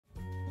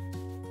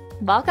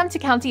Welcome to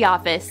County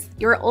Office,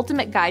 your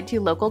ultimate guide to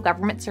local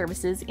government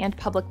services and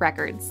public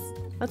records.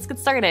 Let's get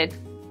started.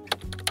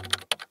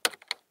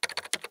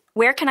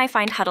 Where can I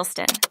find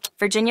Huddleston,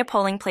 Virginia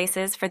polling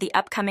places for the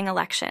upcoming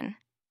election?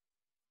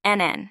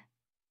 NN.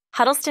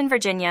 Huddleston,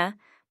 Virginia,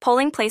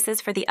 polling places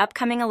for the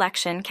upcoming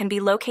election can be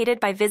located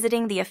by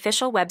visiting the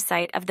official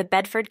website of the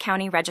Bedford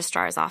County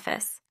Registrar's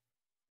Office.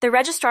 The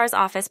Registrar's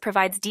Office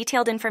provides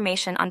detailed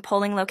information on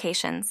polling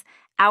locations,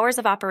 hours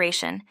of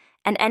operation,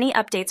 and any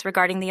updates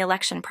regarding the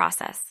election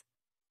process.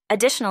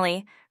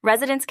 Additionally,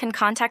 residents can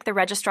contact the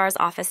Registrar's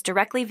Office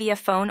directly via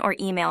phone or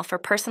email for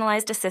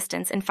personalized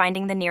assistance in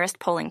finding the nearest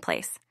polling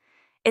place.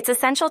 It's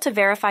essential to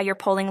verify your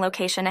polling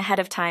location ahead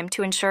of time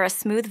to ensure a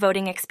smooth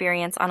voting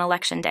experience on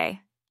Election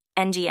Day.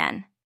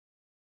 NGN.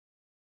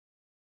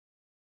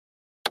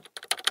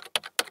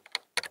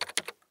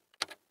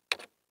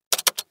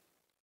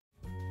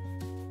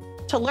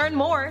 To learn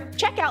more,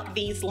 check out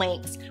these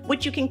links,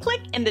 which you can click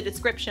in the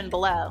description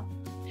below.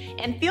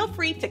 And feel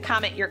free to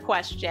comment your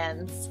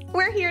questions.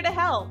 We're here to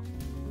help.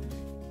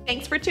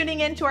 Thanks for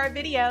tuning in to our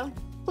video.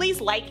 Please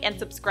like and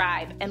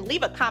subscribe and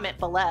leave a comment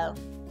below.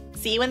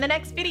 See you in the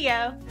next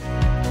video.